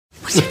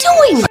What's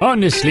he doing?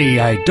 Honestly,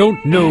 I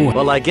don't know.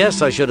 Well, I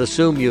guess I should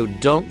assume you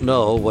don't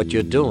know what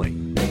you're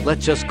doing.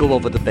 Let's just go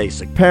over the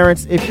basics.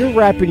 Parents, if you're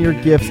wrapping your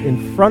gifts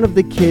in front of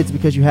the kids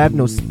because you have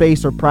no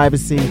space or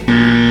privacy,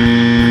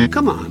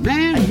 Come on,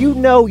 man. you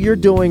know you're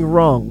doing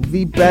wrong.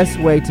 The best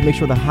way to make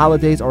sure the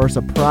holidays are a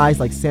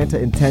surprise like Santa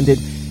intended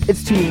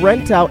is to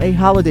rent out a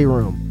holiday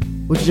room,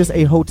 which is just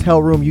a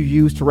hotel room you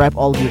use to wrap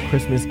all of your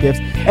Christmas gifts.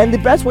 And the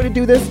best way to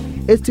do this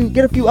is to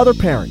get a few other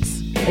parents,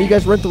 and you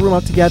guys rent the room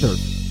out together,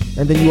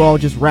 and then you all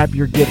just wrap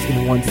your gifts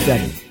in one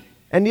setting.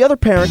 And the other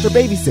parents are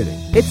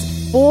babysitting.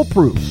 It's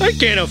foolproof. I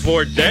can't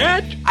afford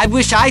that. I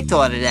wish I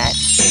thought of that.